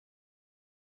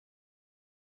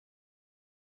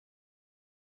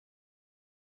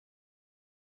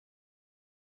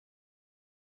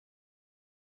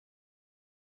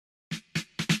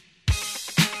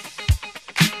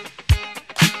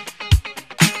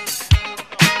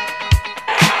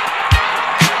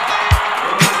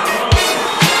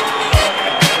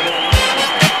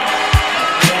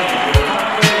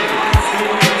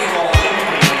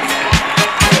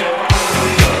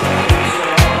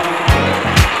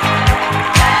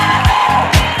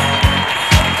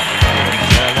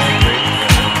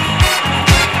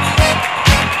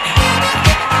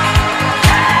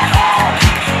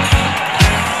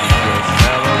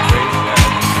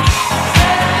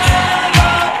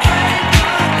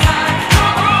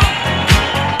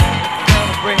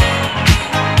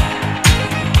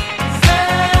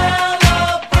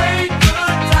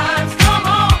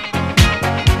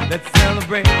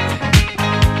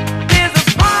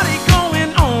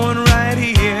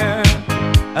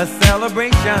a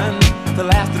celebration to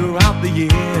last throughout the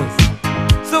years.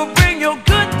 So bring your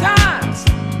good times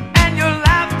and your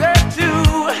laughter too.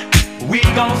 We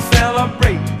gon'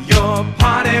 celebrate your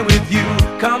party with you.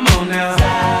 Come on now.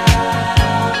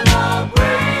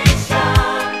 Celebration.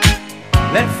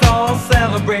 Let's all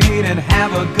celebrate and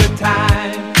have a good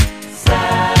time.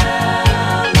 Celebration.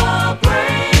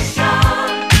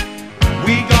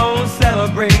 We gon'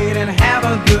 celebrate and have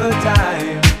a good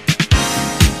time.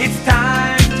 It's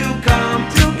time to come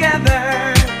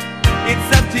together. It's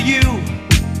up to you.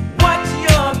 What's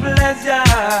your pleasure?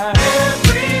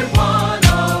 Everyone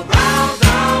around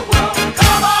the world,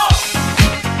 come on!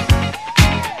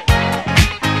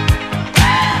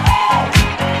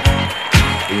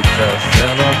 It's a